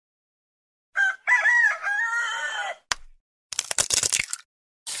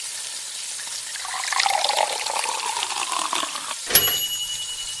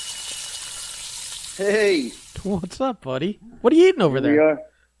Hey, What's up, buddy? What are you eating over we there? are.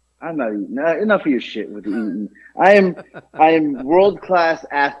 I'm not eating. Enough of your shit with the eating. I am world class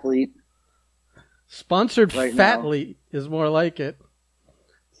athlete. Sponsored Right now. Fatleet is more like it.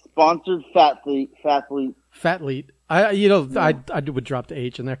 Sponsored fathlete. Fatleet. I would drop the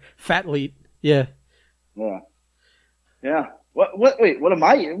H in there. Fatleet. Yeah. Yeah. What? Wait. What am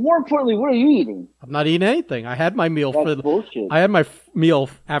I eating? More importantly, what are you eating? I'm not eating anything. I had my meal That's bullshit. I had my meal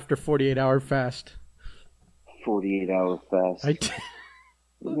after 48-hour fast. 48-hour fast. I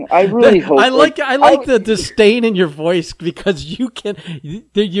I really hope. I like the disdain in your voice because you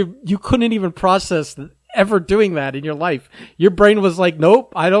couldn't even process ever doing that in your life. Your brain was like,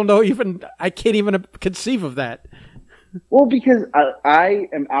 nope, I don't know, I can't even conceive of that. Well, because I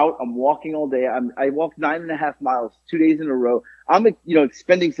am out. I'm walking all day. I walked 9.5 miles 2 days in a row. I'm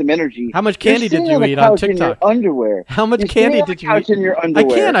expending some energy. How much candy did you eat on TikTok? In your underwear. How much candy did you eat? In your underwear.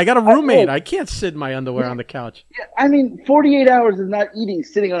 I can't. I got a roommate. I can't sit in my underwear on the couch. Yeah, I mean, 48 hours of not eating,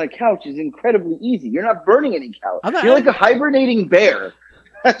 sitting on a couch is incredibly easy. You're not burning any calories. You're like a hibernating bear.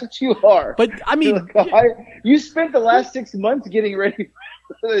 That's what you are. But I mean, you spent the last 6 months getting ready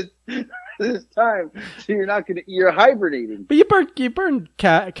for this time, so you're hibernating. But you burn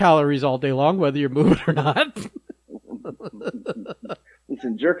calories all day long, whether you're moving or not.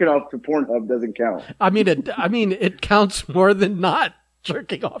 Listen, jerking off to Pornhub doesn't count. I mean, it counts more than not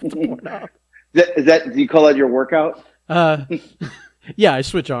jerking off to Pornhub. Do you call that your workout? Yeah, I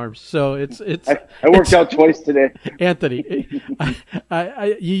switch arms, so it's. I worked out twice today. Anthony,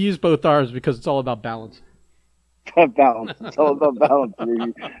 you use both arms because it's all about balance. Balance. It's all about balance,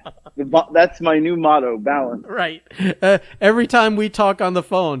 baby. That's my new motto, balance. Right. Every time we talk on the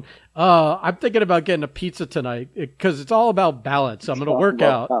phone, I'm thinking about getting a pizza tonight because it's all about balance. I'm going to work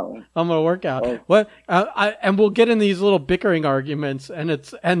out. Oh. What? And we'll get in these little bickering arguments,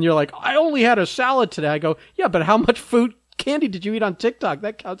 and you're like, I only had a salad today. I go, yeah, but how much candy did you eat on TikTok?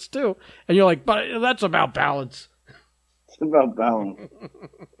 That counts too. And you're like, but that's about balance. It's about balance.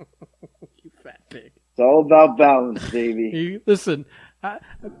 You fat pig. It's all about balance, baby. Listen,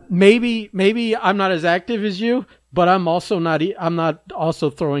 maybe I'm not as active as you, but I'm also not. I'm not also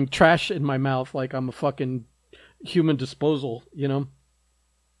throwing trash in my mouth like I'm a fucking human disposal. You know.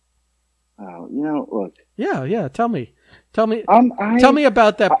 Oh, look. Yeah. Tell me. Tell me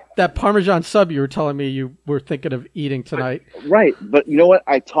about that Parmesan sub you were telling me you were thinking of eating tonight. Right, but you know what?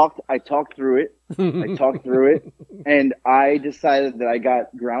 I talked through it. And I decided that I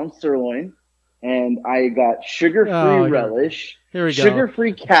got ground sirloin. And I got sugar-free relish, here we go.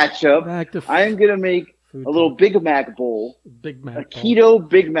 Sugar-free ketchup. I am going to make a little Big Mac bowl. Keto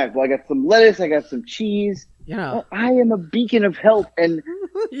Big Mac bowl. I got some lettuce. I got some cheese. Yeah. I am a beacon of health. And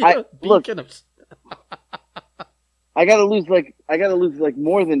I got to lose like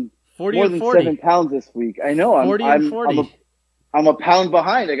more than 7 pounds this week. I know. I'm 40. I'm a pound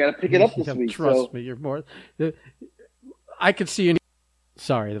behind. I got to pick it up this week. Trust me, you're more. I could see you.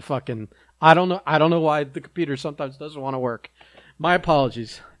 Sorry, I don't know why the computer sometimes doesn't want to work. My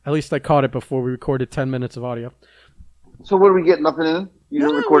apologies. At least I caught it before we recorded 10 minutes of audio. So what do we get? Nothing in? You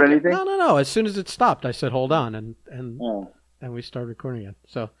didn't record anything? No. As soon as it stopped, I said, hold on. And we started recording again.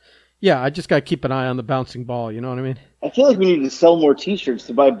 So, yeah, I just got to keep an eye on the bouncing ball. You know what I mean? I feel like we need to sell more T-shirts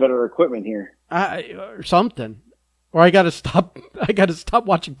to buy better equipment here. Or something. Or I got to stop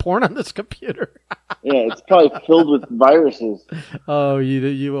watching porn on this computer. Yeah, it's probably filled with viruses. Oh,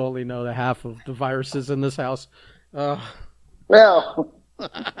 you only know the half of the viruses in this house. Well,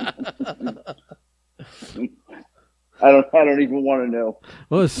 I don't even want to know.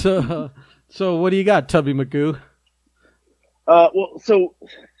 Well, so what do you got, Tubby Magoo? So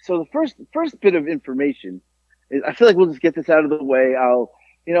the first bit of information is I feel like we'll just get this out of the way. I'll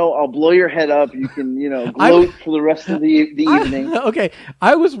blow your head up. You can, gloat for the rest of the evening. Okay.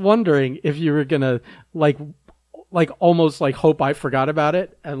 I was wondering if you were going to like almost like hope I forgot about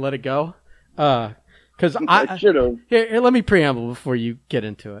it and let it go. Cause I should have. Here, let me preamble before you get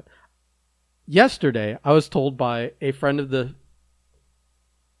into it. Yesterday, I was told by a friend of the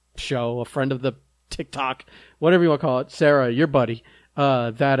show, a friend of the TikTok, whatever you want to call it, Sarah, your buddy,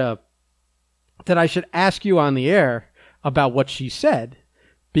 that I should ask you on the air about what she said.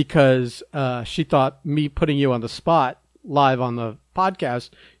 Because she thought me putting you on the spot live on the podcast,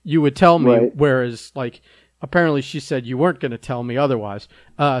 you would tell me, right. Whereas, apparently she said you weren't going to tell me otherwise.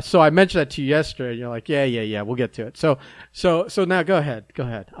 So I mentioned that to you yesterday, and you're like, yeah, we'll get to it. So now go ahead.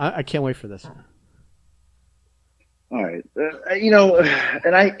 I can't wait for this. All right.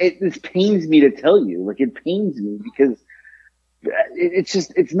 And this pains me to tell you. It pains me because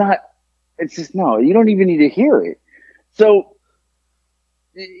no, you don't even need to hear it. So,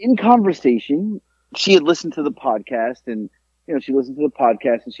 in conversation, she had listened to the podcast, and she listened to the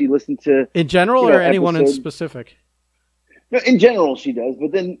podcast, and she listened to in general or anyone in specific. No, in general she does,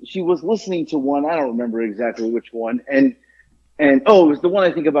 but then she was listening to one. I don't remember exactly which one, and it was the one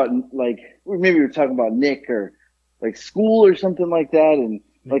I think about, like maybe we were talking about Nick or like school or something like that, and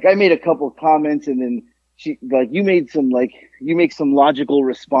like I made a couple of comments, and then she you make some logical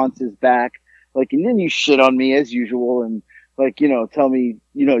responses back, and then you shit on me as usual, and tell me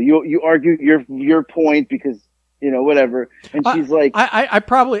you argue your point because whatever. And she's like, I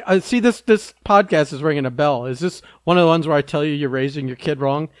probably see this podcast is ringing a bell. Is this one of the ones where I tell you you're raising your kid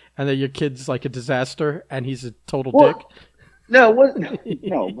wrong and that your kid's like a disaster and he's a total dick? No,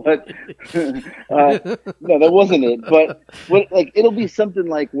 no, but no, that wasn't it. But it'll be something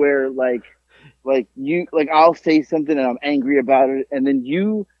like where I'll say something and I'm angry about it, and then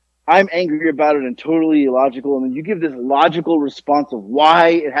I'm angry about it and totally illogical, and then you give this logical response of why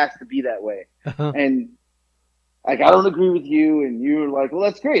it has to be that way. And I don't agree with you, and you're like, well,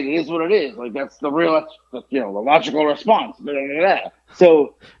 that's great. It is what it is. That's the real, the logical response. Blah, blah, blah.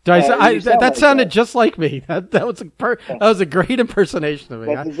 So that sounded just like me. That was a great impersonation of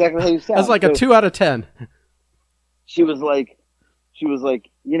me. That's exactly how you sound. That's like a 2 out of 10. She was like, he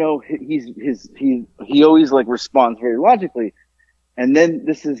always responds very logically, and then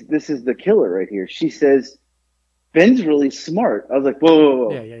this is the killer right here. She says, Ben's really smart. I was like,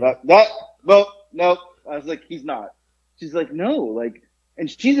 whoa. Yeah. No. I was like, he's not. She's like, no, and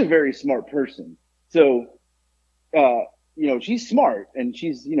she's a very smart person. So, she's smart, and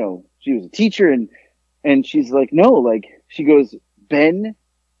she's, she was a teacher, and she's like, no, she goes, Ben,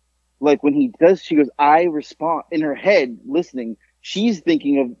 when he does, she goes, I respond in her head listening. She's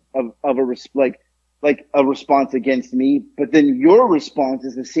thinking of a response against me, but then your response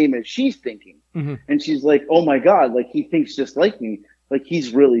is the same as she's thinking. Mm-hmm. And she's like, oh my God, he thinks just like me.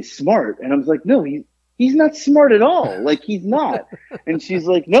 He's really smart. And I was like, no, he's not smart at all. He's not. And she's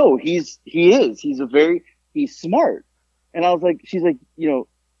like, no, he is. He's smart. And I was like, she's like, you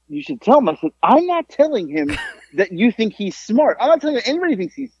should tell him. I said, I'm not telling him that you think he's smart. I'm not telling him anybody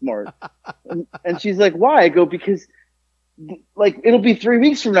thinks he's smart. And she's like, why? I go, because it'll be 3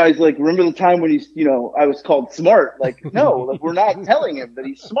 weeks from now. He's like, remember the time when I was called smart? No, we're not telling him that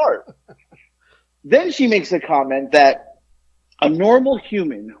he's smart. Then she makes a comment that a normal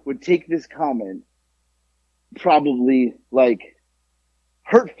human would take this comment probably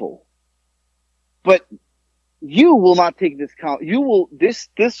hurtful, but you will not take this comment. This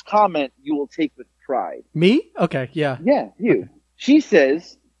comment you will take with pride. Me? Okay, yeah. Yeah, you. She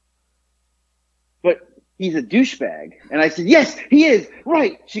says, but he's a douchebag. And I said, yes, he is.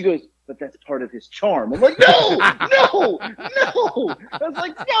 Right. She goes, but that's part of his charm. I'm like, no. I was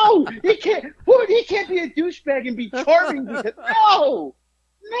like, no, he can't be a douchebag and be charming.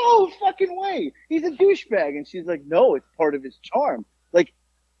 No fucking way. He's a douchebag. And she's like, no, it's part of his charm.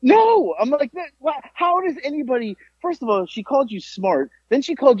 No. I'm like, how does anybody, first of all, she called you smart, then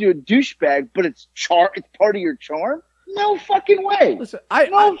she called you a douchebag, but it's part of your charm? No fucking way. Listen,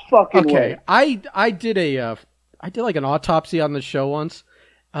 no fucking way. I did an autopsy on the show once,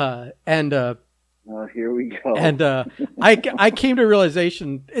 and here we go. And I came to a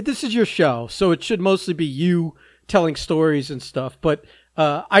realization, this is your show, so it should mostly be you telling stories and stuff. But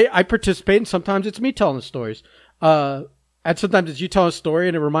I participate, and sometimes it's me telling the stories, and sometimes it's you telling a story,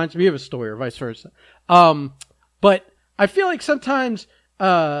 and it reminds me of a story, or vice versa. But I feel like sometimes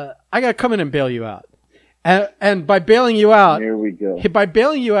I gotta come in and bail you out. And by bailing you out, here we go. By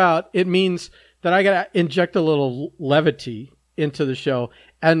bailing you out, it means that I gotta inject a little levity into the show.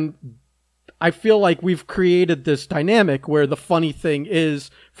 And I feel like we've created this dynamic where the funny thing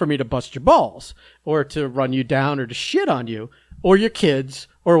is for me to bust your balls, or to run you down, or to shit on you, or your kids,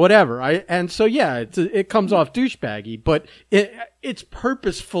 or whatever. And so yeah, it comes off douchebaggy, but it's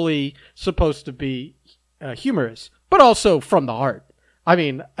purposefully supposed to be humorous, but also from the heart. I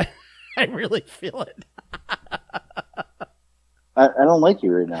mean, I really feel it. I don't like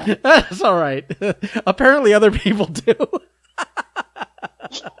you right now. That's all right. Apparently other people do.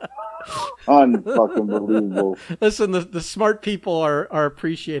 Unfucking believable. Listen, the smart people are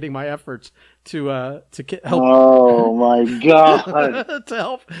appreciating my efforts to help. Oh my God!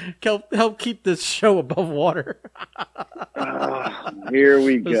 to help keep this show above water. Here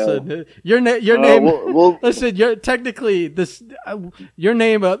we go. Listen, your name. Listen, you're technically this. Your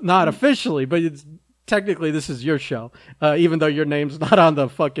name, not officially, but it's technically this is your show. Even though your name's not on the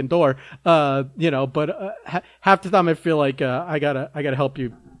fucking door. But half the time I feel like I gotta help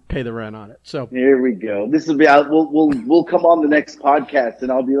you pay the rent on it. So here we go. This will be out. We'll come on the next podcast, and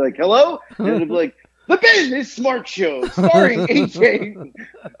I'll be like, "Hello," and it'll be like, "The Business Smart Show starring AJ."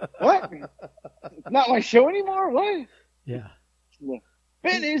 What? Not my show anymore? What? Yeah.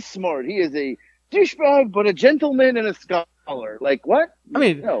 Ben is smart. He is a douchebag, but a gentleman and a scholar. Like what? I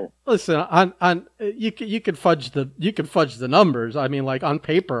mean, no. Listen, on you can fudge the numbers. I mean, like on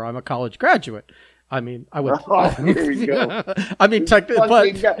paper, I'm a college graduate. I mean, I would. Oh, here we go. I mean,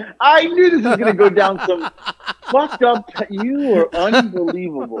 technically, but I knew this was going to go down some fucked up. You are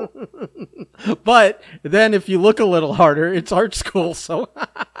unbelievable. But then, if you look a little harder, it's art school, so.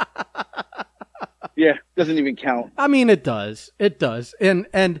 Yeah, doesn't even count. I mean, it does. It does. And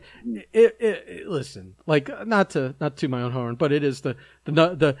it listen, like not to my own horn, but it is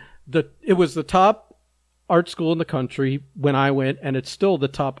it was the top art school in the country when I went, and it's still the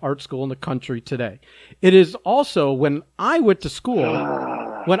top art school in the country today. It is also when I went to school,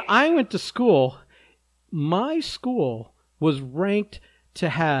 my school was ranked to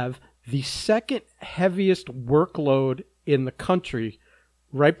have the second heaviest workload in the country,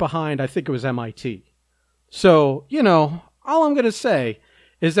 right behind, I think it was MIT. So, all I'm going to say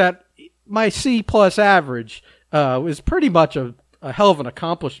is that my C+ average is pretty much a hell of an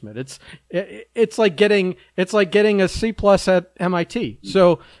accomplishment. It's like getting a C+ at MIT.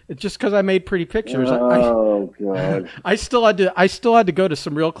 So just because I made pretty pictures, God. I still had to go to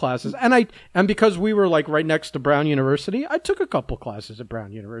some real classes, and because we were like right next to Brown University, I took a couple classes at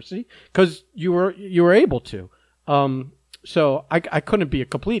Brown University because you were able to. So I couldn't be a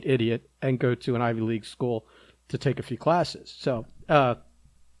complete idiot and go to an Ivy League school to take a few classes. So.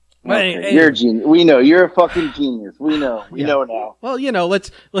 Okay. You're a genius. We know you're a fucking genius. We know. We know now. Well,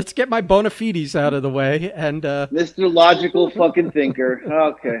 let's get my bona fides out of the way and Mr. Logical fucking thinker.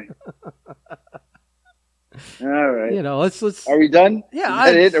 Okay. All right. Let's. Are we done? Yeah.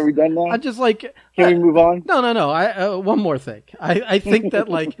 Is that it? Are we done now? I just like. Can we move on? No. One more thing. I think that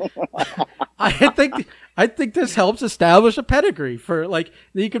like, I think this helps establish a pedigree for like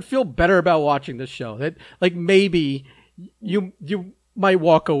you can feel better about watching this show. That like maybe you might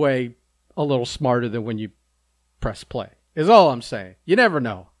walk away a little smarter than when you press play. Is all I'm saying. You never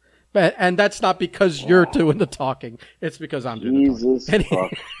know. And that's not because you're doing the talking. It's because I'm doing the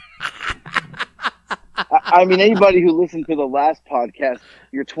talking. I mean, anybody who listened to the last podcast,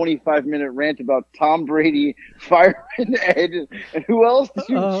 your 25-minute rant about Tom Brady firing Ed, and who else did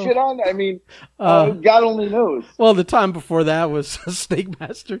you shit on? I mean, God only knows. Well, the time before that was Steak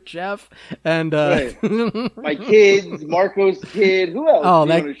Master Jeff and right. My kids, Marco's kid. Who else? Oh,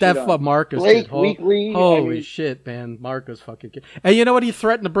 that what Marcos Blake did. Weekly. Holy shit, man! Marco's fucking kid. And you know what? He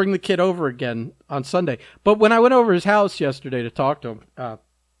threatened to bring the kid over again on Sunday. But when I went over his house yesterday to talk to him.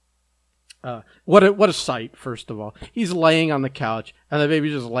 What a sight, first of all. He's laying on the couch, and the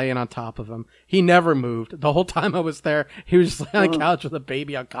baby's just laying on top of him. He never moved. The whole time I was there, he was just laying on the couch with a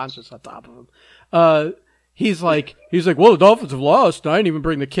baby unconscious on top of him. He's like, well, the Dolphins have lost, and I didn't even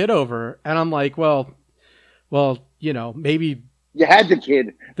bring the kid over. And I'm like, well, maybe... You had the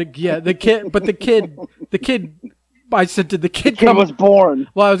kid. The kid... I said, did the kid come? Was born.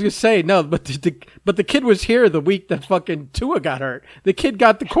 Well, I was going to say, no, but the kid was here the week that fucking Tua got hurt. The kid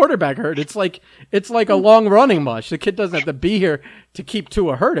got the quarterback hurt. It's like a long running mush. The kid doesn't have to be here to keep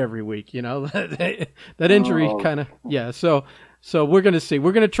Tua hurt every week, That injury kind of, yeah. So we're going to see.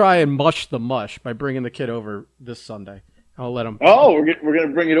 We're going to try and mush the mush by bringing the kid over this Sunday. I'll let him. Oh, we're going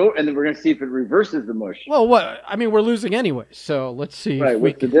to bring it over, and then we're going to see if it reverses the mush. Well, what? I mean, we're losing anyway, so let's see. Right,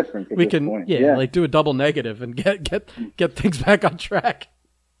 what's the difference? We can, like do a double negative and get things back on track.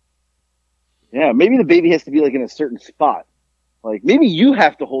 Yeah, maybe the baby has to be like in a certain spot. Like maybe you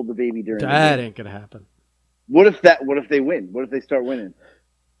have to hold the baby during. That ain't gonna happen. What if they win? What if they start winning?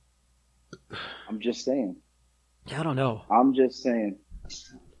 I'm just saying. Yeah, I don't know. I'm just saying.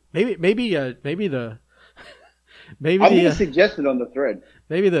 Maybe I'm going to suggest it on the thread.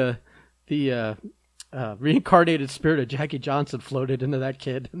 Maybe the reincarnated spirit of Jackie Johnson floated into that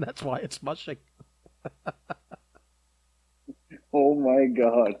kid, and that's why it's mushing. Oh my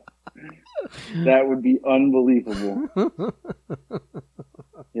God. That would be unbelievable.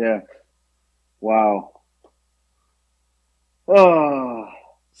 Yeah. Wow. Oh.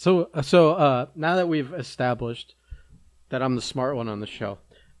 So now that we've established that I'm the smart one on the show,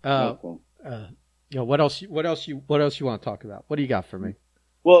 what else you want to talk about? What do you got for me?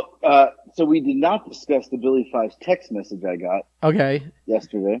 Well, so we did not discuss the Billy Fives text message I got. Okay.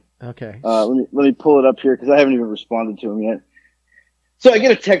 Yesterday. Okay. Let me pull it up here because I haven't even responded to him yet. So I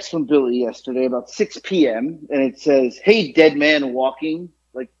get a text from Billy yesterday about 6 p.m. and it says, "Hey, dead man walking."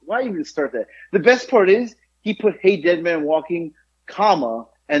 Like, why even start that? The best part is he put "Hey, dead man walking," comma,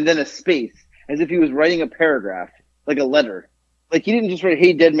 and then a space, as if he was writing a paragraph, like a letter. Like, he didn't just write,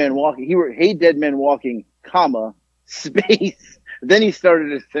 "Hey, dead man walking." He wrote, "Hey, dead man walking," comma, space. Then he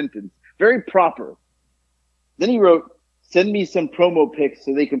started his sentence. very proper. Then he wrote, "Send me some promo pics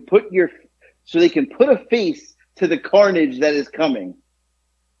so they can put a face to the carnage that is coming."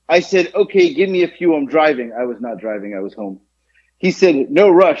 I said, "Okay, give me a few. I'm driving." I was not driving. I was home. He said, "No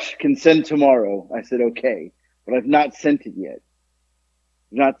rush. Can send tomorrow." I said, "Okay," but I've not sent it yet.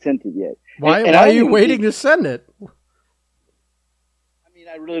 Why are you waiting to send it? I mean,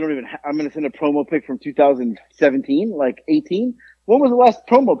 I really don't even. I'm going to send a promo pic from 2017, like 18. When was the last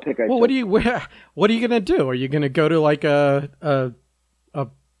promo pic I took? What are you going to do? Are you going to go to like a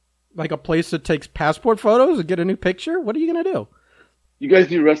place that takes passport photos and get a new picture? What are you going to do? You guys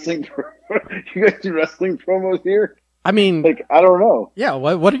do wrestling? You guys do wrestling promos here? I mean, like, I don't know. Yeah.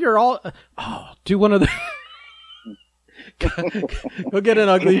 What are your all? Do one of the. Go get an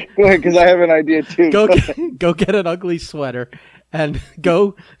ugly. Go ahead, because I have an idea too. Go get an ugly sweater, and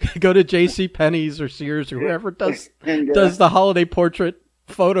go to J.C. Penney's or Sears or whoever does the holiday portrait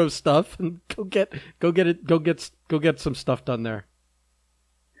photo stuff, and go get some stuff done there.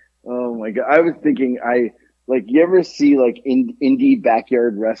 Oh my God! I was thinking, you ever see like indie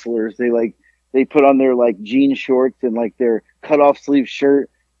backyard wrestlers? They put on their like jean shorts and like their cut off sleeve shirt,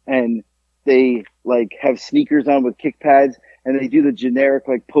 and they like have sneakers on with kick pads, and they do the generic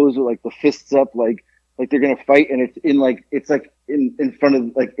like pose with like the fists up, like they're gonna fight, and it's in front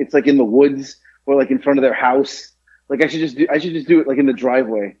of like it's like in the woods or like in front of their house. Like I should just do it like in the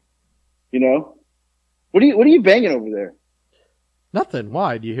driveway, you know? What are you banging over there? Nothing.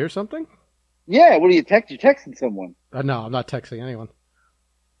 Why? Do you hear something? Yeah. What are you texting? You're texting someone. No, I'm not texting anyone.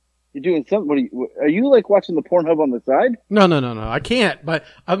 You're doing something. Are you like watching the Pornhub on the side? No. I can't. But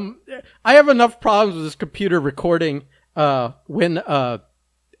I have enough problems with this computer recording when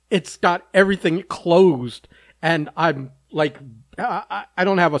it's got everything closed, and I'm like, I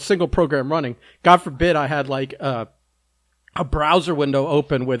don't have a single program running. God forbid I had like a browser window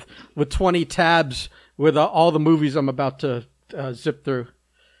open with 20 tabs with all the movies I'm about to zip through.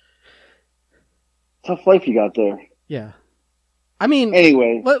 Tough life you got there. Yeah. I mean,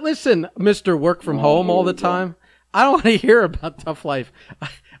 anyway, listen, Mr. Work from home all the time. I don't want to hear about tough life.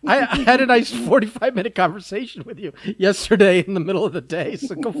 I had a nice 45-minute conversation with you yesterday in the middle of the day,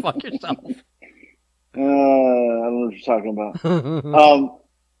 so go fuck yourself. I don't know what you're talking about.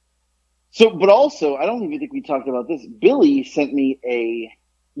 But also, I don't even think we talked about this. Billy sent me a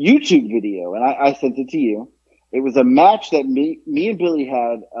YouTube video, and I sent it to you. It was a match that me and Billy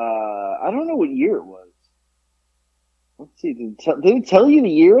had. I don't know what year it was. Let's see. Did it tell you the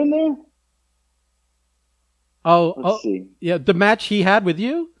year in there? Let's see. Yeah, the match he had with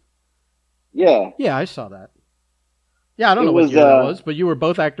you? Yeah. Yeah, I saw that. Yeah, I don't know what year that was, but you were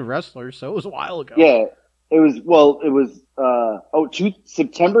both active wrestlers, so it was a while ago. Yeah. It was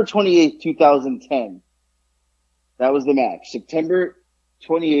September 28th, 2010. That was the match. September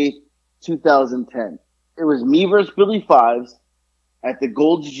 28th, 2010. It was me versus Billy Fives at the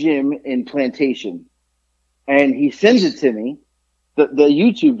Gold's Gym in Plantation. And he sends it to me, the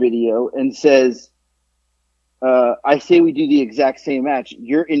YouTube video, and says, I say we do the exact same match.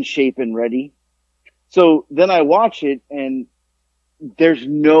 You're in shape and ready. So then I watch it, and there's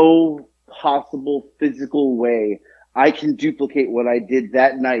no possible physical way I can duplicate what I did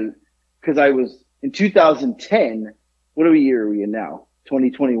that night, because I was in 2010. What year are we in now?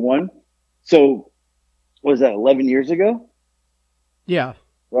 2021. So what was that, 11 years ago? Yeah.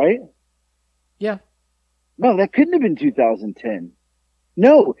 Right? Yeah. No, that couldn't have been 2010.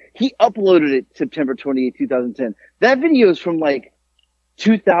 No, he uploaded it September 28, 2010. That video is from like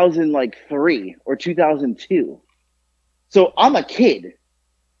 2003 or 2002. So I'm a kid.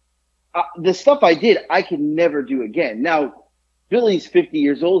 The stuff I did, I can never do again. Now, Billy's 50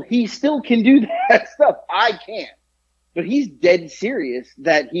 years old. He still can do that stuff. I can't. But he's dead serious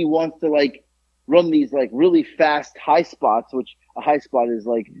that he wants to like run these like really fast high spots, which a high spot is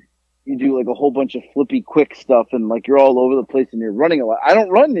like you do like a whole bunch of flippy quick stuff and like you're all over the place and you're running a lot. I don't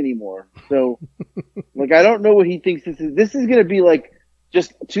run anymore. So like I don't know what he thinks this is. This is going to be like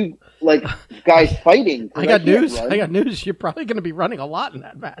just two like guys fighting. I got news. You're probably going to be running a lot in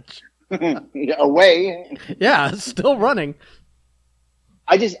that match. Away. Yeah, still running.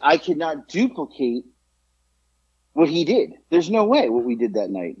 I cannot duplicate what he did. There's no way what we did that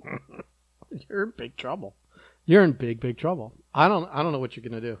night. You're in big trouble. You're in big trouble. I don't know what you're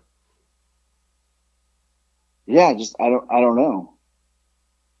going to do. Yeah, I don't know.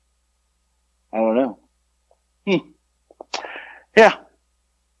 I don't know. Yeah.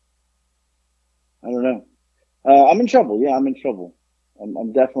 I don't know. I'm in trouble. Yeah, I'm in trouble.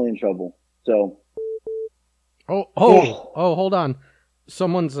 I'm definitely in trouble. So. Hold on.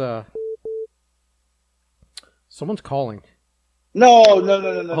 Someone's calling. No.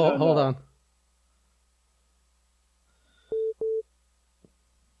 Hold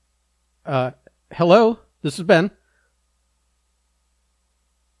on. Hello, this is Ben.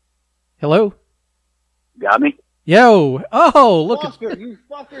 Hello? Got me? Yo! Oh, look at you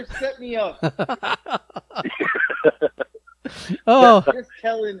fucker set me up. Oh.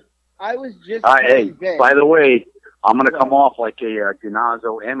 I was just hey, Ben. by the way, I'm going to come off like a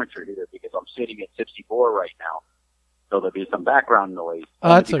Genazzo amateur here because I'm sitting at 64 right now. So there'll be some background noise.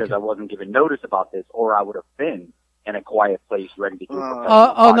 That's because okay. I wasn't given notice about this, or I would have been in a quiet place ready to do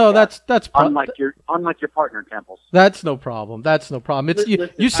no, that's unlike your partner, Temples. That's no problem. It's Listen,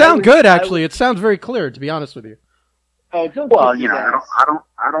 you sound good actually. It sounds very clear, to be honest with you. Oh, don't well, you know,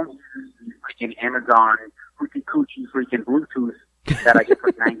 I don't use freaking Amazon coochie freaking Bluetooth that I get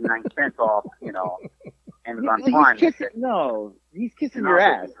for 99 cents off, you know, Amazon Prime. He's kissing your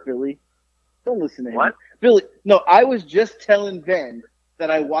ass, Billy. Don't listen to him. What? Billy, no, I was just telling Ben that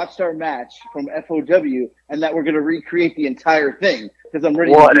I watched our match from FOW and that we're going to recreate the entire thing because I'm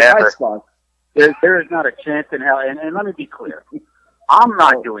ready to do high spots. There is not a chance in hell, and let me be clear. I'm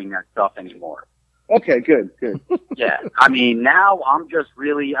not doing that stuff anymore. Okay, good. Yeah, I mean, now I'm just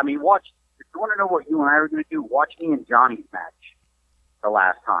really, watch, if you want to know what you and I are going to do, watch me and Johnny's match the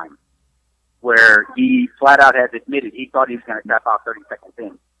last time, where he flat out has admitted he thought he was going to tap out 30 seconds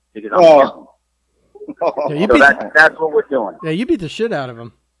in because I'm young. Yeah, so that's what we're doing. Yeah, you beat the shit out of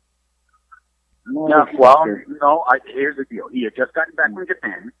him. Here's the deal. He had just gotten back from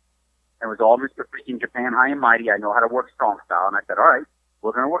Japan, and was all Mr. freaking Japan high and mighty. I know how to work strong style, and I said, all right,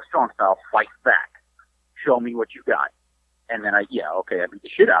 we're going to work strong style, fight back. Show me what you got. And then I beat the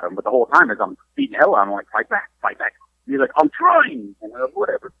shit out of him, but the whole time as I'm beating hell out of him, I'm like, fight back. And he's like, I'm trying, and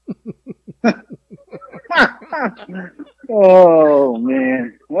whatever. Oh,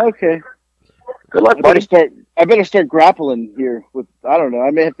 man. Okay. Good luck, buddy. I better start grappling here with, I don't know, I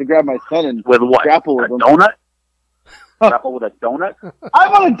may have to grab my son and with what? Grapple with a him. Donut? Grapple with a donut?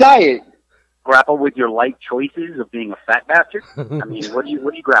 I'm on a diet. Grapple with your life choices of being a fat bastard? I mean, what are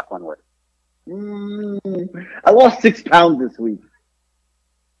you grappling with? I lost 6 pounds this week.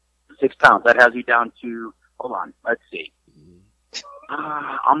 6 pounds. That has you down to, hold on, let's see.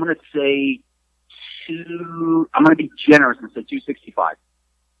 I'm going to say I'm going to be generous and say 265.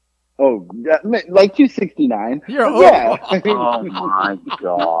 Oh, like 269. Yeah. Oh my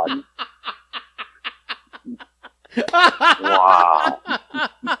God. Wow.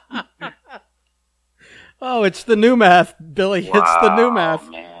 Oh, it's the new math, Billy. Wow, it's the new math.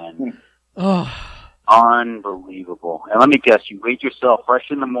 Man. Oh. Unbelievable. And let me guess, you weighed yourself fresh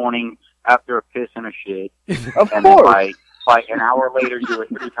in the morning after a piss and a shit. Of and course. Then by an hour later, you were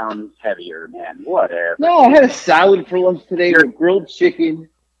 3 pounds heavier, man. Whatever. No, I had a salad for lunch today with grilled chicken.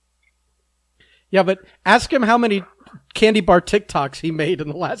 Yeah, but ask him how many candy bar TikToks he made in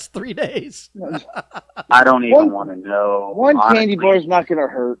the last 3 days. I don't even want to know. One honestly. Candy bar is not going to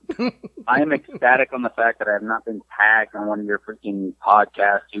hurt. I am ecstatic on the fact that I have not been tagged on one of your freaking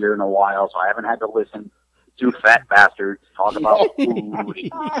podcasts here in a while, so I haven't had to listen to fat bastards talk about food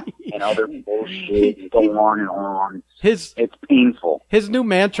and other bullshit and go on and on. It's painful. His new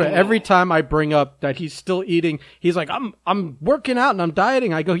mantra, every time I bring up that he's still eating, he's like, I'm working out and I'm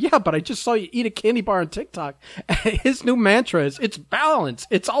dieting. I go, yeah, but I just saw you eat a candy bar on TikTok. His new mantra is, it's balance.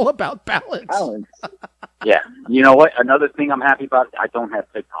 It's all about balance. Yeah. You know what? Another thing I'm happy about, I don't have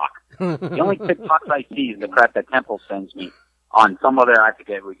TikTok. The only TikToks I see is the crap that Temple sends me on some other, I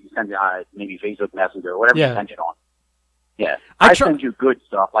forget what you send it, maybe Facebook Messenger or whatever you send it on. Yeah. I send you good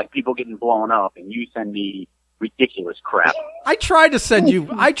stuff, like people getting blown up, and you send me ridiculous crap. I try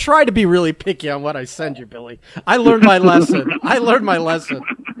to be really picky on what I send you, Billy. I learned my lesson. I feel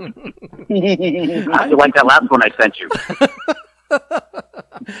like that last one I sent you.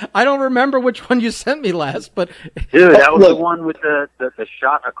 I don't remember which one you sent me last, but dude, that was the one with the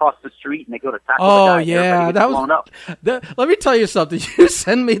shot across the street and they go to tackle the guy. Yeah, that was blown up. Let me tell you something. You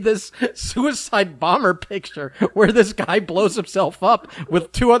send me this suicide bomber picture where this guy blows himself up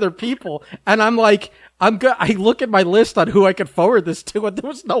with 2 other people, and I'm like, I look at my list on who I could forward this to, and there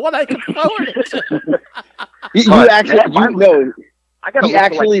was no one I could forward it to. He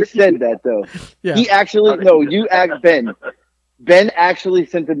actually said that though. Yeah. He actually Ben actually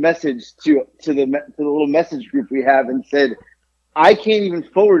sent a message to the little message group we have and said, I can't even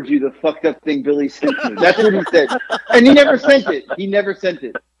forward you the fucked up thing Billy sent me. That's what he said. And he never sent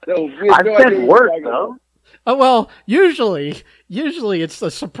it. So we have no idea worse, though. Oh, well, usually it's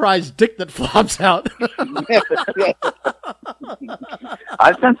the surprise dick that flops out.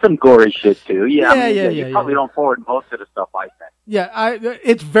 I've sent some gory shit too. You probably don't forward most of the stuff I sent. Yeah,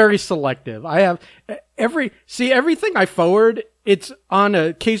 it's very selective. I have, everything I forward, it's on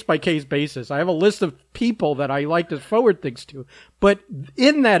a case-by-case basis. I have a list of people that I like to forward things to, but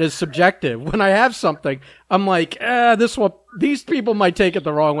in that is subjective. When I have something, I'm like, these people might take it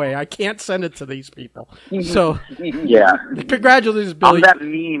the wrong way. I can't send it to these people. So, yeah. Congratulations, Billy. I'm that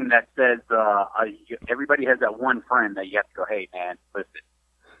meme that says, everybody has that one friend that you have to go, hey, man, listen,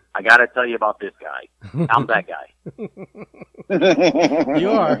 I got to tell you about this guy. I'm that guy.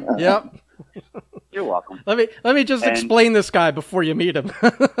 You are. Yep. You're welcome. Let me just explain this guy before you meet him.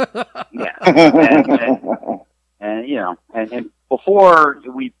 Yeah. And before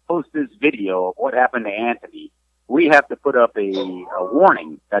we post this video of what happened to Anthony, we have to put up a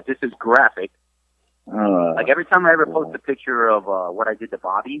warning that this is graphic. Like every time I ever post a picture of what I did to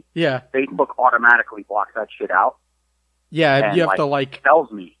Bobby, Facebook automatically blocks that shit out. Yeah, and you have to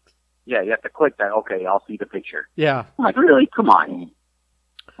tells me. Yeah, you have to click that. Okay, I'll see the picture. Yeah. I'm like, really? Come on.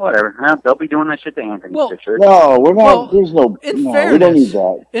 Whatever. They'll be doing that shit to Anthony's picture. No, we're not. There's no. Fairness, we don't need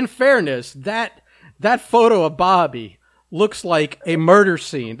that. In fairness, that photo of Bobby looks like a murder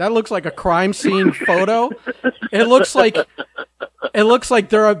scene. That looks like a crime scene photo. It looks like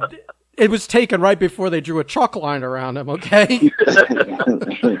it was taken right before they drew a chalk line around him. Okay.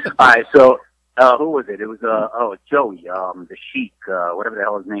 All right. So. Who was it? It was, Joey, the Sheik, whatever the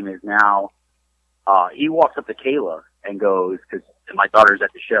hell his name is now. He walks up to Kayla and goes, because my daughter's at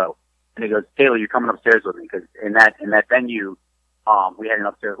the show, and he goes, Kayla, you're coming upstairs with me, because in that venue, we had an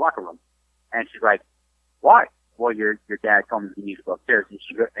upstairs locker room. And she's like, why? Well, your dad told me you need to go upstairs.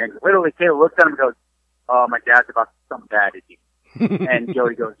 And literally Kayla looks at him and goes, my dad's about to do something bad to you. And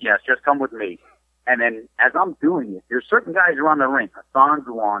Joey goes, yes, just come with me. And then as I'm doing it, there's certain guys around the ring. Hassan's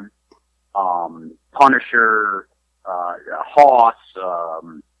one. Punisher, Hoss,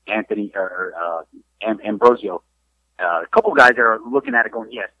 Anthony, Ambrosio, a couple guys that are looking at it going,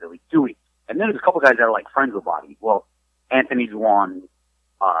 yes, Billy, do it. And then there's a couple guys that are like friends with Bobby. Well, Anthony's one,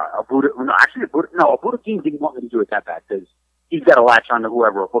 Buddha King didn't want me to do it that bad because he's got to latch on to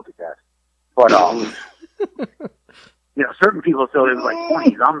whoever will book his ass. But, certain people, so it was like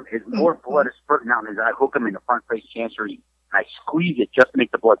 20s. His more blood is spurting out, and I hook him in the front face chancery, and I squeeze it just to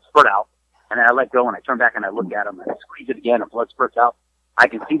make the blood spurt out. And then I let go, and I turn back, and I look at him, and I squeeze it again, and blood spurts out. I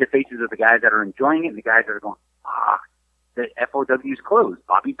can see the faces of the guys that are enjoying it, and the guys that are going, the FOW's closed.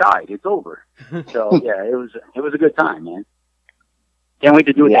 Bobby died. It's over. So, yeah, it was a good time, man. Can't wait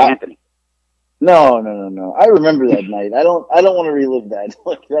to do it to Anthony. No. I remember that night. I don't want to relive that.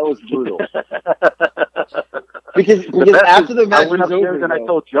 Like, that was brutal. because after the match I went was upstairs over, and I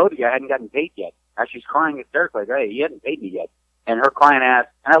told Jody I hadn't gotten paid yet. As she's crying hysterically, like, hey, he hadn't paid me yet. And her crying ass,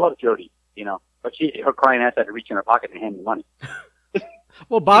 and I love Jody, but her crying ass had to reach in her pocket and hand me money.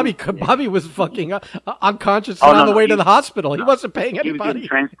 Well, Bobby was fucking unconscious on the way to the hospital. He wasn't paying anybody. He was getting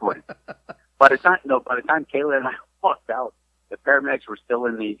transported. By the time Kayla and I walked out, the paramedics were still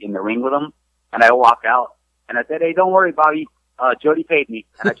in the ring with him, and I walked out and I said, "Hey, don't worry, Bobby. Jody paid me."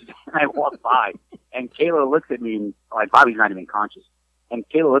 And I walked by, and Kayla looks at me and like Bobby's not even conscious, and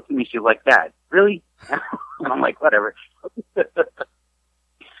Kayla looks at me. She's like, "Dad, really?" And I'm like, "Whatever."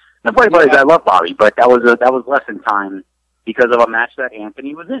 The funny part is, I love Bobby, but that was lesson time because of a match that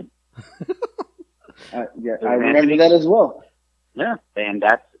Anthony was in. I remember that as well. Yeah, and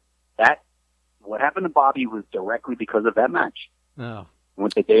that what happened to Bobby was directly because of that match. Oh.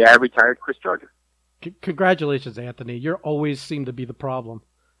 With the day I retired Chris Charger. Congratulations, Anthony. You always seem to be the problem.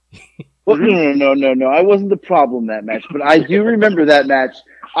 Well, no. I wasn't the problem that match, but I do remember that match.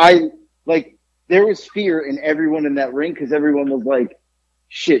 There was fear in everyone in that ring because everyone was like,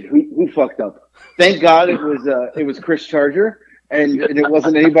 "Shit, who fucked up?" Thank God it was Chris Charger and it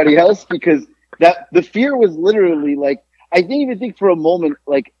wasn't anybody else because the fear was literally like. I didn't even think for a moment,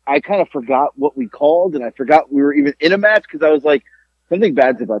 like, I kind of forgot what we called, and I forgot we were even in a match, because I was like, something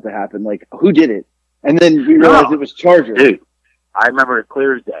bad's about to happen. Like, who did it? And then we realized it was Charger. Dude, I remember it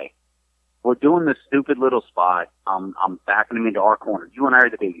clear as day. We're doing this stupid little spot. I'm backing him into our corner. You and I are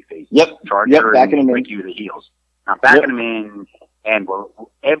the baby faces. Yep. Charger backing him in. Ricky are the heels. I'm backing him in, and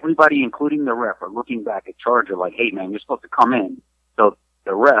everybody, including the ref, are looking back at Charger like, hey, man, you're supposed to come in. So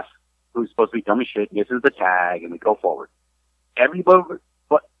the ref, who's supposed to be dumb as shit, misses the tag, and we go forward. Everybody,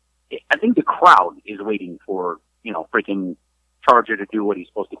 but I think the crowd is waiting for, freaking Charger to do what he's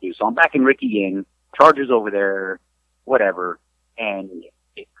supposed to do. So I'm backing Ricky in, Charger's over there, whatever, and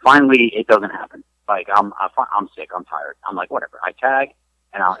finally it doesn't happen. Like, I'm sick, I'm tired. I'm like, whatever. I tag,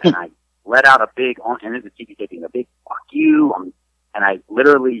 and I let out a big, and this is TV taping, a big fuck you, and I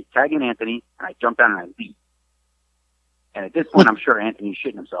literally tag in Anthony, and I jump down and I leave. And at this point, I'm sure Anthony's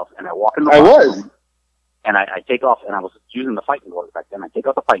shitting himself, and I walk in the room. And I take off, and I was using the fighting gloves back then. I take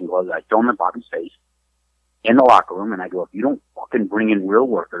off the fighting gloves, I throw them in Bobby's face, in the locker room, and I go, if you don't fucking bring in real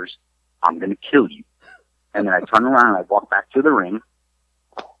workers, I'm going to kill you. And then I turn around and I walk back to the ring.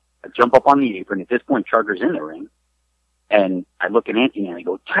 I jump up on the apron. At this point, Charger's in the ring. And I look at Anthony and I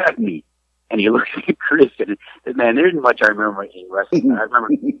go, tag me. And he looks at Chris, and man, there isn't much I remember in wrestling. I remember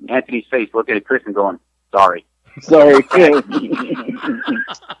Anthony's face looking at Chris and going, sorry. Sorry.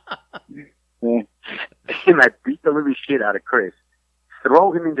 And I beat the living shit out of Chris.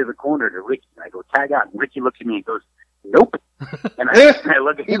 Throw him into the corner to Ricky. And I go, tag out. And Ricky looks at me and goes, nope. And I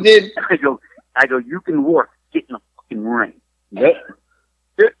look at him. He did. I go, you can work. Get in the fucking ring. Yep.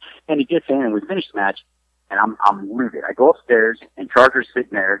 And he gets in and we finish the match. And I'm livid. I go upstairs and Charger's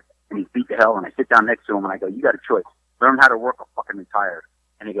sitting there and he's beat the hell. And I sit down next to him and I go, you got a choice. Learn how to work or fucking retire.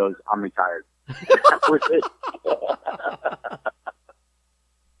 And he goes, I'm retired. That was it.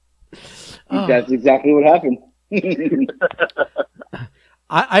 That's exactly what happened.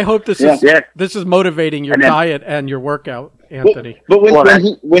 I hope this is motivating your diet and your workout, Anthony. But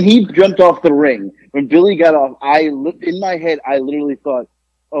when he jumped off the ring, when Billy got off, in my head I literally thought,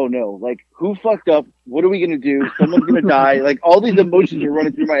 oh no, like who fucked up? What are we gonna do? Someone's gonna die. Like all these emotions were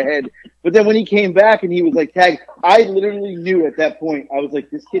running through my head. But then when he came back and he was like tagged, I literally knew at that point I was like,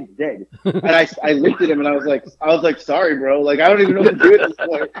 this kid's dead. And I looked at him and I was like, sorry, bro. Like I don't even know what to do at this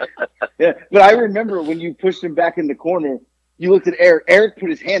point. Yeah. But I remember when you pushed him back in the corner, you looked at Eric. Eric put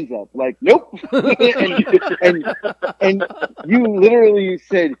his hands up, like, nope. and you literally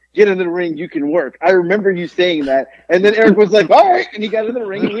said, get in the ring, you can work. I remember you saying that. And then Eric was like, all right. And he got in the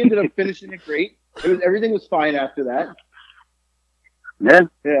ring and he ended up finishing it great. Everything was fine after that. Yeah.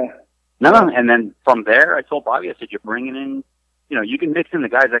 Yeah. No. And then from there, I told Bobby, I said, you're bringing in, you can mix in the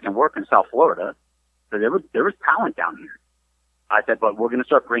guys that can work in South Florida. So there was talent down here. I said, but we're going to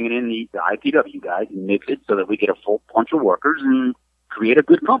start bringing in the IPW guys and mix it so that we get a full bunch of workers and create a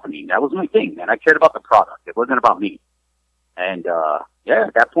good company. That was my thing, man. I cared about the product. It wasn't about me. And,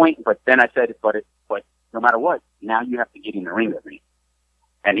 at that point, but then I said, but no matter what, now you have to get in the ring with me.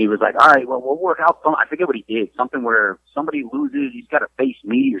 And he was like, all right, well, we'll work out some, I forget what he did, something where somebody loses, he's got to face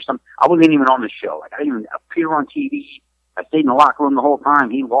me or something. I wasn't even on the show. Like, I didn't even appear on TV. I stayed in the locker room the whole time.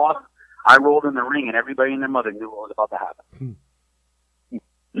 He lost. I rolled in the ring and everybody and their mother knew what was about to happen.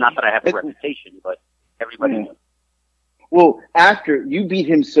 Not that I have a reputation, but everybody knew. Well, after you beat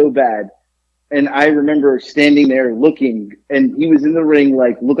him so bad, and I remember standing there looking, and he was in the ring,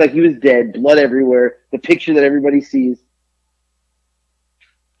 looked like he was dead, blood everywhere, the picture that everybody sees.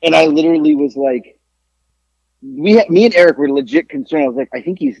 And I literally was like, me and Eric were legit concerned. I was like, I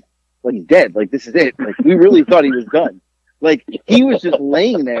think he's dead. Like, this is it. Like, we really thought he was done. Like, he was just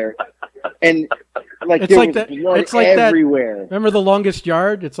laying there, and there was blood everywhere. Remember The Longest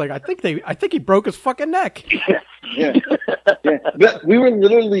Yard? It's like I think he broke his fucking neck. Yeah. But we were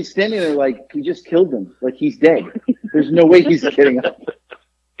literally standing there like he just killed him. Like he's dead. There's no way he's getting up.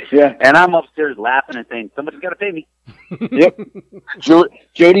 Yeah. And I'm upstairs laughing and saying, "Somebody's got to pay me." Yep.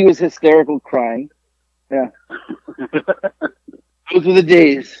 Jody was hysterical, crying. Yeah. Those were the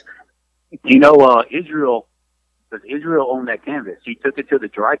days. Israel. Because Israel owned that canvas. He took it to the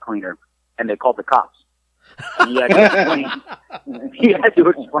dry cleaner, and they called the cops. And he had to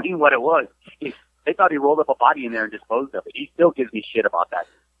explain what it was. They thought he rolled up a body in there and disposed of it. He still gives me shit about that.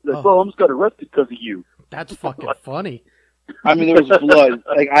 He's like, well, I almost got arrested because of you. That's fucking funny. I mean, there was blood.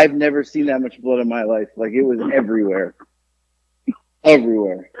 Like, I've never seen that much blood in my life. Like, it was everywhere.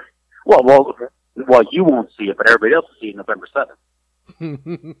 Everywhere. Well, you won't see it, but everybody else will see it November 7th.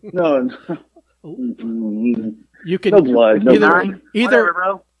 No. You can no blood, no blood. Either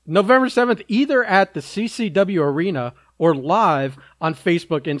November 7th, either at the CCW Arena or live on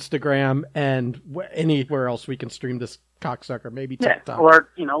Facebook, Instagram, and anywhere else we can stream this cocksucker. Maybe TikTok. Or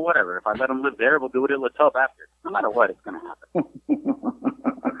whatever. If I let them live there, we'll do it at La Tub after. No matter what, it's going to happen.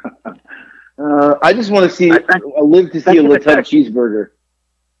 I just want to see. I live to see a La Tub cheeseburger.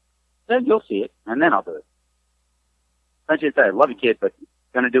 Then you'll see it, and then I'll do it. I just said, I love you, kid, but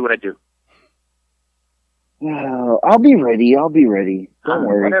going to do what I do. I'll be ready. Don't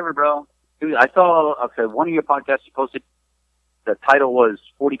worry. Whatever, bro. Dude, I saw one of your podcasts you posted. The title was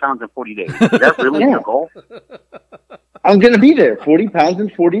 40 pounds in 40 days. Is that really your goal? I'm going to be there. 40 pounds in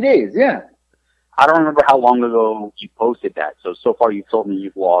 40 days. Yeah. I don't remember how long ago you posted that. So far you've told me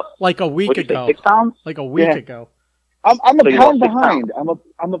you've lost. Like a week ago. 6 pounds? Like a week ago. I'm a pound behind.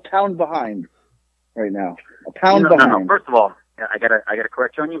 I'm a pound behind right now. A pound behind. No. First of all, I gotta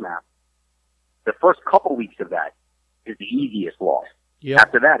correct you on your math. The first couple weeks of that is the easiest loss. Yep.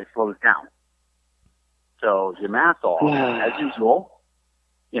 After that, it slows down. So your math's off as usual.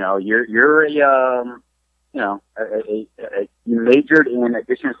 You're you majored in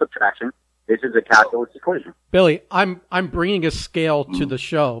addition and subtraction. This is a calculus equation. Billy, I'm bringing a scale to the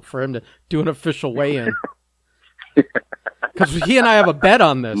show for him to do an official weigh-in. Because he and I have a bet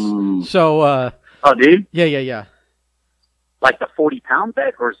on this. So. Oh, dude. Yeah. Like the 40-pound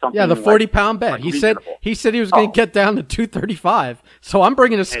bet or something? Yeah, the 40-pound bet. He said he was going to get down to 235. So I'm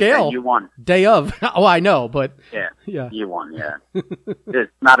bringing a scale. And you won. Day of. Oh, I know, but yeah, you won. Yeah,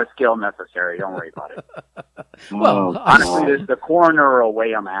 it's not a scale necessary. Don't worry about it. Well, honestly, the coroner will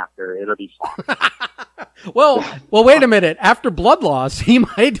weigh him after. It'll be fine. well, wait a minute. After blood loss, he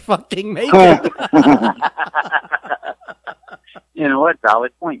might fucking make it. You know what?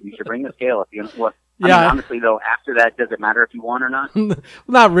 Valid point. You should bring the scale if you what. I mean, honestly, though, after that, does it matter if you won or not?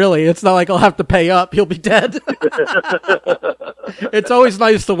 Not really. It's not like I'll have to pay up. He'll be dead. It's always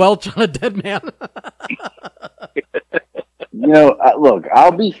nice to welch on a dead man. Look,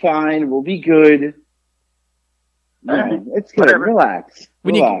 I'll be fine. We'll be good. Right. It's good. Whatever. Relax.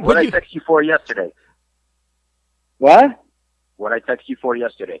 What I text you for yesterday? What? What I text you for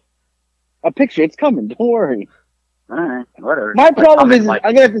yesterday? A picture. It's coming. Don't worry. All right, whatever. My problem is I'm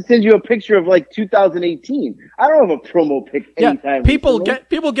going to have to send you a picture of 2018. I don't have a promo pic anytime. People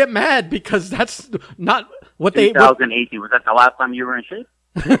get mad because that's not what 2018, was that the last time you were in shape?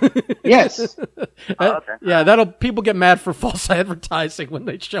 Yes. Okay. Yeah, people get mad for false advertising when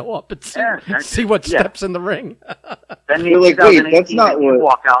they show up and see what steps in the ring. Then you're like, wait, that's not what... You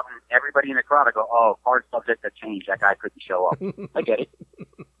walk out and everybody in the crowd will go, oh, hard subject to change. That guy couldn't show up. I get it.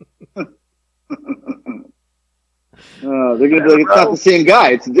 They're going to be like, it's not the same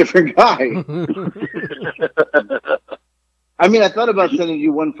guy. It's a different guy. I mean, I thought about sending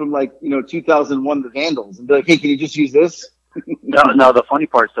you one from 2001, the Vandals, and be like, hey, can you just use this? No, the funny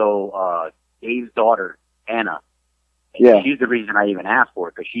part, Dave's daughter, Anna, she's the reason I even asked for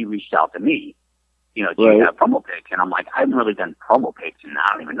it, because she reached out to me. Do you have promo pics? And I'm like, I haven't really done promo pics, and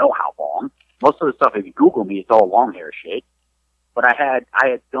I don't even know how long. Most of the stuff, if you Google me, it's all long hair shit. But I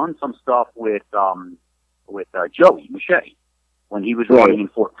had done some stuff with Joey Machete. When he was running in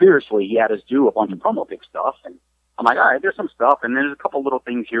Fort Fiercely, he had us do a bunch of promo pic stuff, and I'm like, all right, there's some stuff, and there's a couple little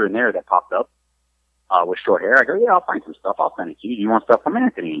things here and there that popped up with short hair. I go, yeah, I'll find some stuff. I'll send it to you. Do you want stuff from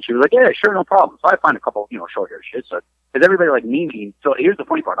Anthony? And she was like, yeah, sure, no problem. So I find a couple, short hair shit. So, because everybody like me. So here's the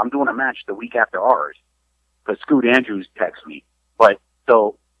funny part. I'm doing a match the week after ours because Scoot Andrews texts me. But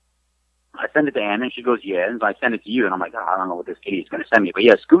so I send it to Anna, and she goes, yeah. And I send it to you, and I'm like, I don't know what this idiot's going to send me. But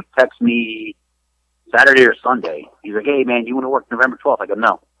yeah, Scoot texts me Saturday or Sunday. He's like, hey, man, you want to work November 12th? I go,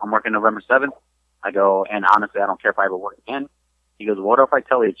 no, I'm working November 7th. I go, and honestly, I don't care if I ever work again. He goes, what if I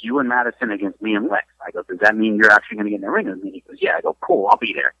tell you it's you and Madison against me and Lex? I go, does that mean you're actually going to get in the ring with me? He goes, yeah. I go, cool, I'll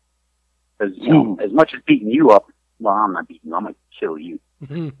be there. Because, as much as beating you up, well, I'm not beating you, I'm going to kill you.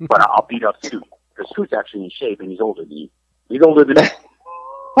 But I'll beat up Scoot. Because Scoot's actually in shape, and he's older than you. He's older than me.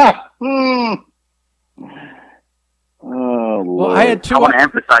 Oh, well, I had two. I want to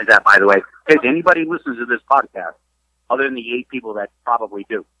emphasize that, by the way. Because anybody who listens to this podcast, other than the 8 people that probably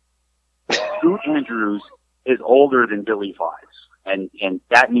do, Scoot Andrews is older than Billy Fives. And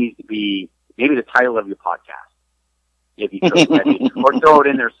that needs to be maybe the title of your podcast. If you could, or throw it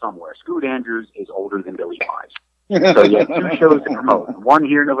in there somewhere. Scoot Andrews is older than Billy Fives. So you have 2 shows to promote. One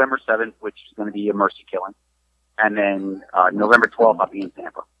here November 7th, which is going to be a Mercy Killing. And then November 12th, I'll be in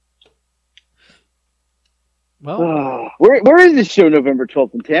Tampa. Well, where is this show November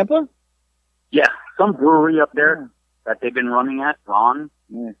 12th, in Tampa? Yeah, some brewery up there that they've been running at, Ron.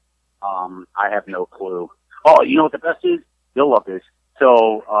 I have no clue. Oh, you know what the best is? You'll love this.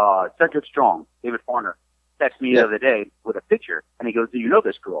 So, Cedric Strong, David Farner, texted me the other day with a picture, and he goes, do you know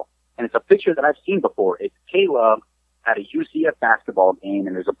this girl? And it's a picture that I've seen before. It's Kayla at a UCF basketball game,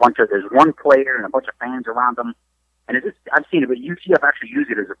 and there's one player and a bunch of fans around them. And I've seen it, but UCF actually used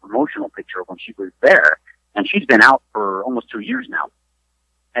it as a promotional picture when she was there. And she's been out for almost 2 years now.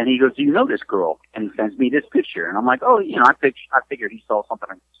 And he goes, do you know this girl? And he sends me this picture. And I'm like, oh, I figured he saw something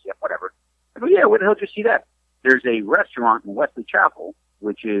on UCF, whatever. I go, yeah, where the hell did you see that? There's a restaurant in Wesley Chapel,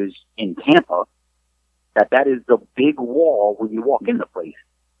 which is in Tampa, that is the big wall when you walk in the place.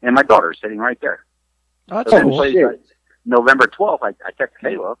 And my daughter's sitting right there. Oh, that's cool. November 12th, I text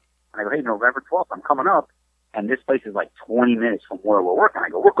Kayla, and I go, hey, November 12th, I'm coming up. And this place is like 20 minutes from where we're working. I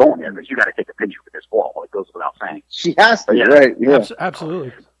go, we're going there, but you got to take a picture with this wall. It goes without saying. She has to, right? Yeah,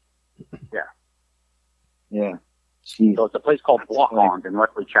 absolutely. Yeah. So it's a place called Walk-Ons in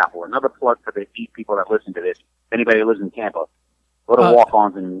Wesley Chapel. Another plug for the people that listen to this. Anybody who lives in Tampa, go to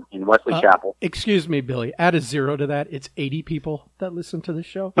Walk-Ons in Wesley Chapel. Excuse me, Billy. Add a 0 to that. It's 80 people that listen to the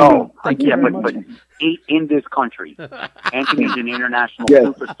show. Oh, thank you very much. But 8 in this country. Anthony's an international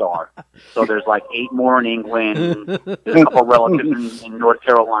superstar. So there's like 8 more in England, a couple relatives in North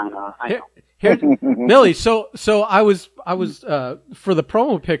Carolina. I know. Here, Billy. So I was for the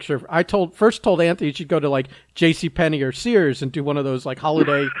promo picture. I first told Anthony he should go to like JCPenney or Sears and do one of those like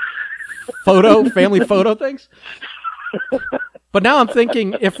holiday family photo things. But now I'm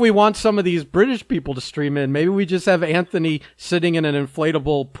thinking if we want some of these British people to stream in, maybe we just have Anthony sitting in an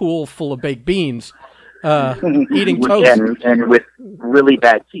inflatable pool full of baked beans, eating toast. And with really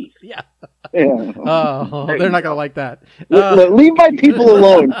bad teeth. Yeah. Oh, they're not going to like that. Leave my people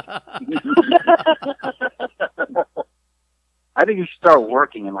alone. I think you should start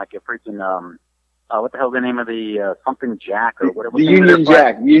working in like a freaking, what the hell's the name of the something Jack or whatever? The Union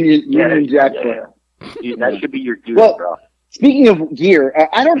Jack. Union Jack. Yeah. Dude, that should be your dude, bro. Speaking of gear,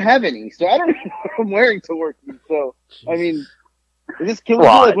 I don't have any, so I don't know what I'm wearing to work. So, I mean, is this killer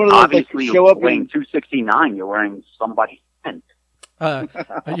like one of those obviously like, show up weighing 269? You're wearing somebody's tent.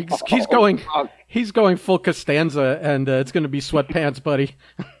 He's going full Costanza, and it's going to be sweatpants, buddy.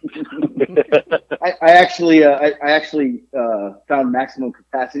 I actually found Maximum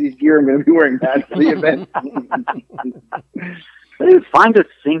Capacity's gear. I'm going to be wearing that for the event. Dude, find a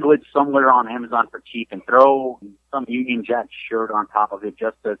singlet somewhere on Amazon for cheap and throw some Union Jack shirt on top of it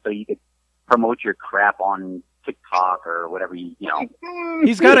just so you could promote your crap on TikTok or whatever you know.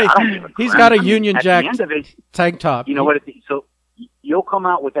 He's got a Union Jack tank top. You know what? So you'll come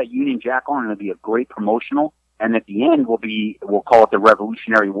out with that Union Jack on, and it'll be a great promotional. And at the end, we'll call it the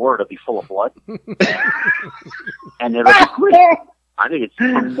Revolutionary War. It'll be full of blood, and it'll be great. I think it's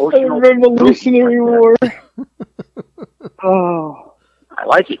promotional. Revolutionary War. Oh, I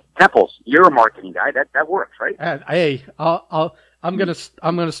like it. Temples, you're a marketing guy. That works, right? Hey, I'm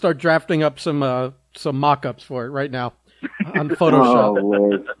gonna start drafting up some mock-ups for it right now on Photoshop. Oh,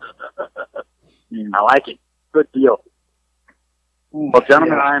 Lord. I like it. Good deal. Well,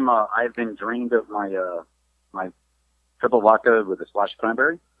 gentlemen, I've been drained of my triple vodka with a splash of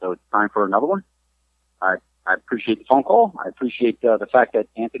cranberry, so it's time for another one. I appreciate the phone call. I appreciate the fact that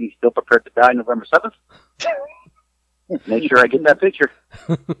Anthony's still prepared to die November 7th. Make sure I get that picture.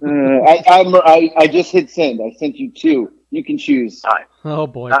 I just hit send. I sent you 2. You can choose. All right. Oh,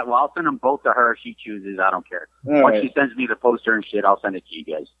 boy. Well, I'll send them both to her. If she chooses, I don't care. Once she sends me the poster and shit, I'll send it to you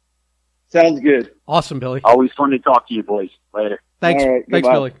guys. Sounds good. Awesome, Billy. Always fun to talk to you, boys. Later. Thanks. Right, thanks,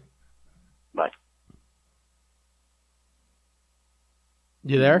 Billy. Bye.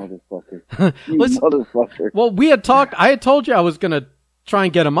 You there? Motherfucker. Motherfucker. Well, I had told you I was going to try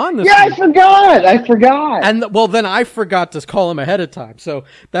and get him on this. Yeah, week. I forgot. And then I forgot to call him ahead of time. So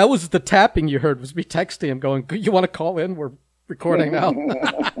that was the tapping you heard, was me texting him going, you want to call in? We're recording now.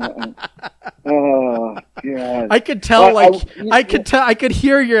 Oh, God. I could tell, I could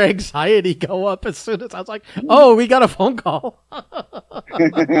hear your anxiety go up as soon as I was like, oh, we got a phone call. I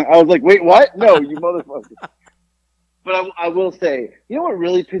was like, wait, what? No, you motherfucker. But I will say, you know what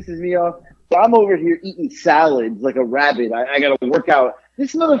really pisses me off? So I'm over here eating salads like a rabbit. I got to work out.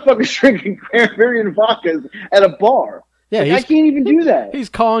 This motherfucker's drinking cranberry and vodkas at a bar. Yeah, I can't even do that. He's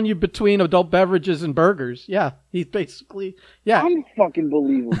calling you between adult beverages and burgers. Yeah, he's basically, yeah. Unfucking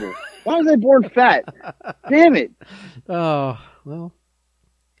believable. Why was I born fat? Damn it. Oh, well,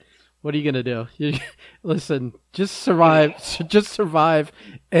 what are you going to do? Listen, just survive. Just survive.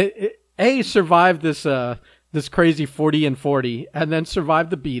 Survive this crazy 40 and 40, and then survive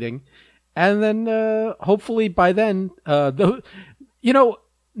the beating. And then hopefully by then,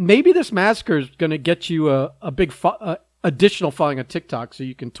 maybe this massacre is going to get you a big additional following on TikTok so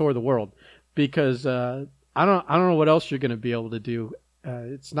you can tour the world. Because I don't know what else you're going to be able to do.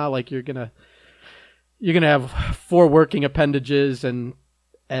 It's not like you're gonna have 4 working appendages and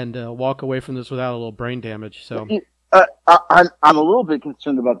walk away from this without a little brain damage. So I'm a little bit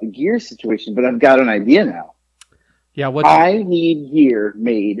concerned about the gear situation, but I've got an idea now. Yeah, I need gear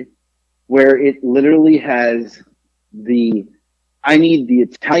made where it literally has I need the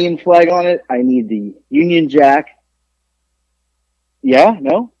Italian flag on it. I need the Union Jack. Yeah,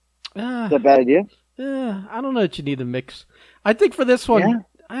 no? Is that a bad idea? I don't know that you need a mix. I think for this one...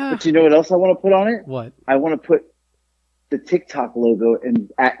 Yeah. But you know what else I want to put on it? What? I want to put the TikTok logo and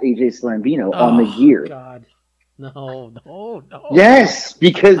at AJ Slambino on the gear. God. No. Yes,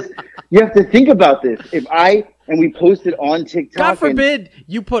 because you have to think about this. And we post it on TikTok. God forbid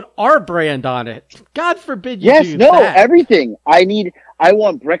you put our brand on it. God forbid you do that. Yes, no, everything. I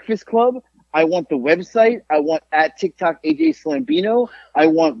want Breakfast Club. I want the website. I want at TikTok AJ Slambino. I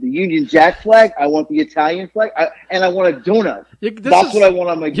want the Union Jack flag. I want the Italian flag. And I want a donut. That's what I want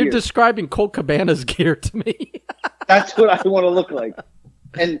on my gear. You're describing Colt Cabana's gear to me. That's what I want to look like.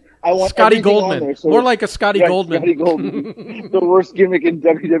 And I want Scotty Goldman. There, so more like a Scotty Goldman. Scotty Goldman. The worst gimmick in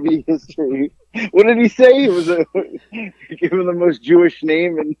WWE history. What did he say? It was give him the most Jewish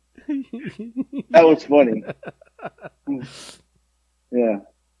name That was funny. Yeah.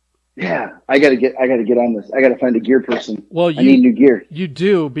 I gotta get on this. I gotta find a gear person. Well, I need new gear. You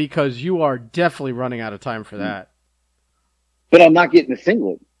do, because you are definitely running out of time for that. But I'm not getting a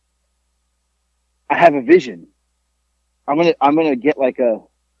singlet. I have a vision. I'm gonna get like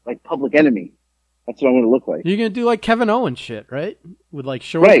Public Enemy. That's what I'm gonna look like. You're gonna do like Kevin Owens shit, right? With like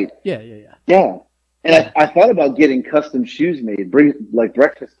short. Right. Yeah. And I thought about getting custom shoes made, bring like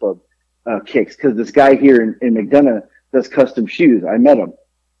Breakfast Club kicks, because this guy here in McDonough does custom shoes. I met him.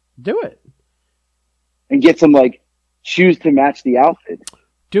 Do it. And get some like shoes to match the outfit.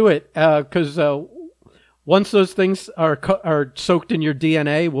 Do it, because once those things are soaked in your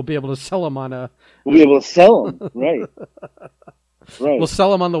DNA, we'll be able to sell them on a. We'll be able to sell them, right? Right. We'll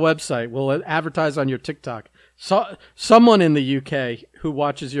sell them on the website. We'll advertise on your TikTok. So someone in the UK who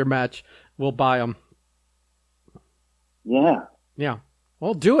watches your match will buy them. Yeah. Yeah.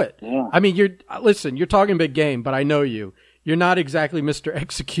 Well, do it. Yeah. I mean, you're talking big game, but I know you. You're not exactly Mr.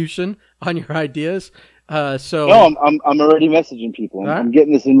 Execution on your ideas. So no, I'm already messaging people. I'm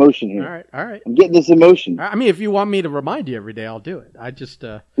getting this in motion here. All right. I'm getting this in motion. I mean, if you want me to remind you every day, I'll do it. I just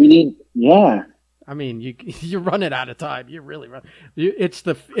we need. Yeah. I mean, you're running out of time. You're really running. It's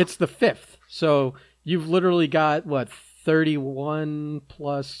the 5th, so you've literally got what 31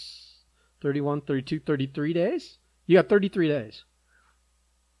 plus 31, 32, 33 days. You got 33 days.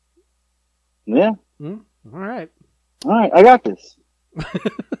 Yeah. All right. I got this.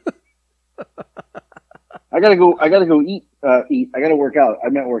 I gotta go eat. I gotta work out. I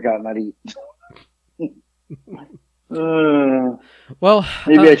meant work out, not eat. Well,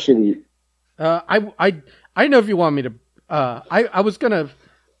 maybe I should eat. I know if you want me to. I was gonna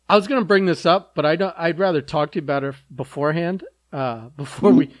bring this up, but I'd rather talk to you about it beforehand.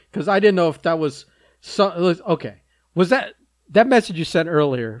 Before because I didn't know if that was okay. Was that message you sent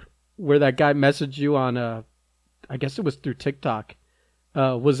earlier where that guy messaged you on I guess it was through TikTok.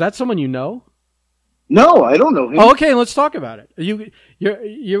 Was that someone you know? No, I don't know him. Oh, okay, let's talk about it. You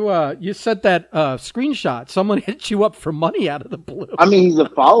sent that screenshot. Someone hit you up for money out of the blue. I mean, he's a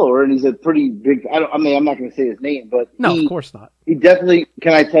follower and he's a pretty big. I'm not going to say his name, but of course not. He definitely.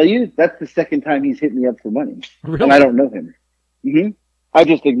 Can I tell you? That's the second time he's hit me up for money, really? And I don't know him. Mm-hmm. I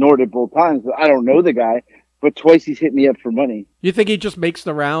just ignored it both times. I don't know the guy, but twice he's hit me up for money. You think he just makes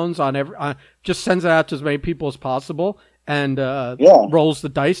the rounds on just sends it out to as many people as possible? And rolls the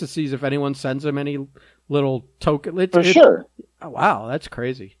dice and sees if anyone sends him any little token. Sure. Oh, wow, that's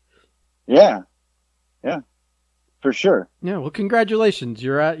crazy. Yeah, for sure. Yeah, well, congratulations.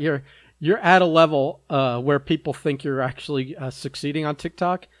 You're at a level where people think you're actually succeeding on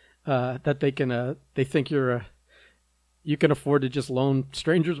TikTok. That they think you can afford to just loan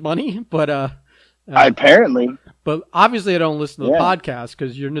strangers money, but apparently. But obviously, I don't listen to the podcast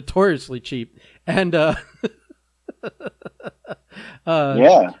because you're notoriously cheap and.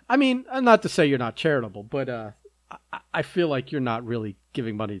 I mean, not to say you're not charitable, but I feel like you're not really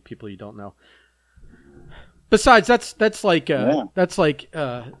giving money to people you don't know. Besides, that's like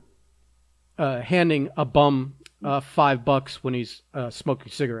handing a bum $5 when he's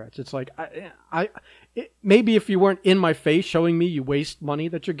smoking cigarettes. It's like maybe if you weren't in my face showing me you waste money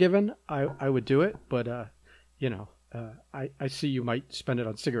that you're given, I would do it. But I see you might spend it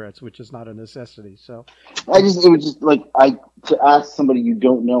on cigarettes, which is not a necessity. So it was just like to ask somebody you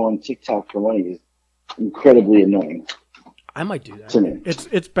don't know on TikTok for money is incredibly annoying. I might do that.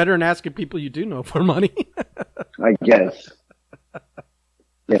 It's better than asking people you do know for money. I guess.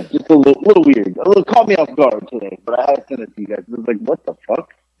 Yeah, just a little weird. A little caught me off guard today, but I had to send it to you guys. It was like, what the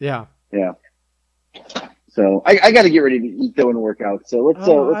fuck? Yeah. Yeah. So I got to get ready to eat though and work out. So let's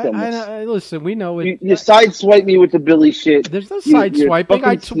listen, we know it. You sideswipe me with the Billy shit. There's no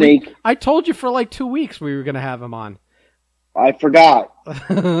sideswiping. I told you for like 2 weeks we were going to have him on. I forgot.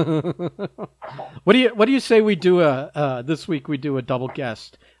 What do you say we do this week? We do a double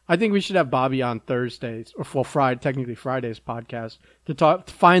guest. I think we should have Bobby on Thursdays or technically Friday's podcast to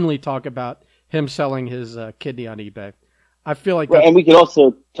finally talk about him selling his kidney on eBay. I feel like, and we could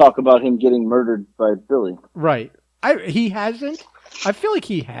also talk about him getting murdered by Billy. Right. He hasn't. I feel like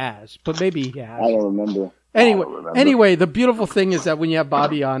he has, but maybe he has. I don't remember. Anyway, the beautiful thing is that when you have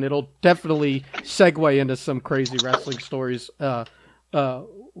Bobby on, it'll definitely segue into some crazy wrestling stories.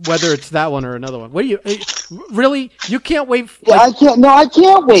 Whether it's that one or another one. What do you really? You can't wait. I can't. No, I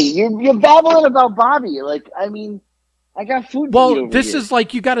can't wait. You're babbling about Bobby. Like, I mean, I got food. Well, this is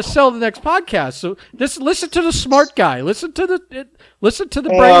like you got to sell the next podcast. So listen to the smart guy. Listen to the brain of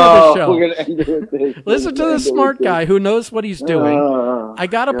the show. We're gonna end it with this. Listen to the smart guy who knows what he's doing. I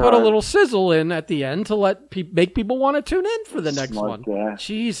got to put a little sizzle in at the end to make people want to tune in for the next one. Guy.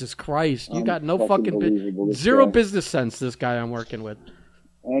 Jesus Christ, you got no fucking zero business sense. This guy I'm working with.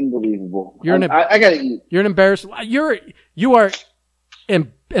 Unbelievable. I gotta eat. You're an embarrassment. You are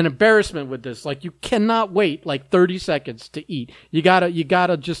an embarrassment with this. Like, you cannot wait like 30 seconds to eat. You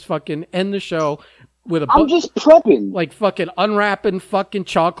gotta just fucking end the show with I'm just prepping. Like fucking unwrapping fucking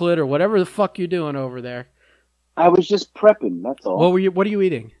chocolate or whatever the fuck you're doing over there. I was just prepping, that's all. What are you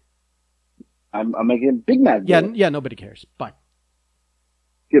eating? I'm making Big Mac. Yeah, nobody cares. Bye.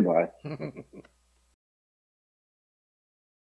 Goodbye.